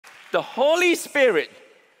The Holy Spirit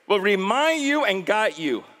will remind you and guide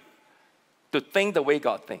you to think the way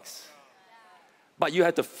God thinks. But you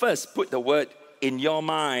have to first put the word in your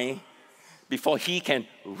mind before He can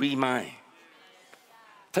remind.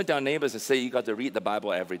 Turn to our neighbors and say, you got to read the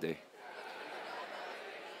Bible every day.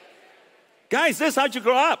 Guys, this is how you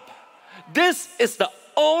grow up. This is the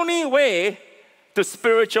only way to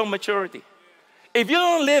spiritual maturity. If you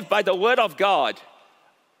don't live by the word of God,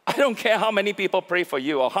 I don't care how many people pray for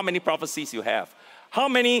you or how many prophecies you have, how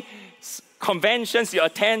many conventions you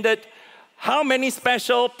attended, how many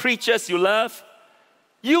special preachers you love,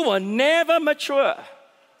 you will never mature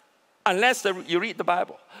unless you read the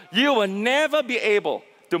Bible. You will never be able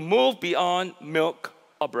to move beyond milk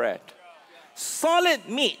or bread. Solid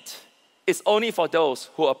meat is only for those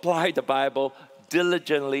who apply the Bible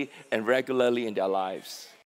diligently and regularly in their lives.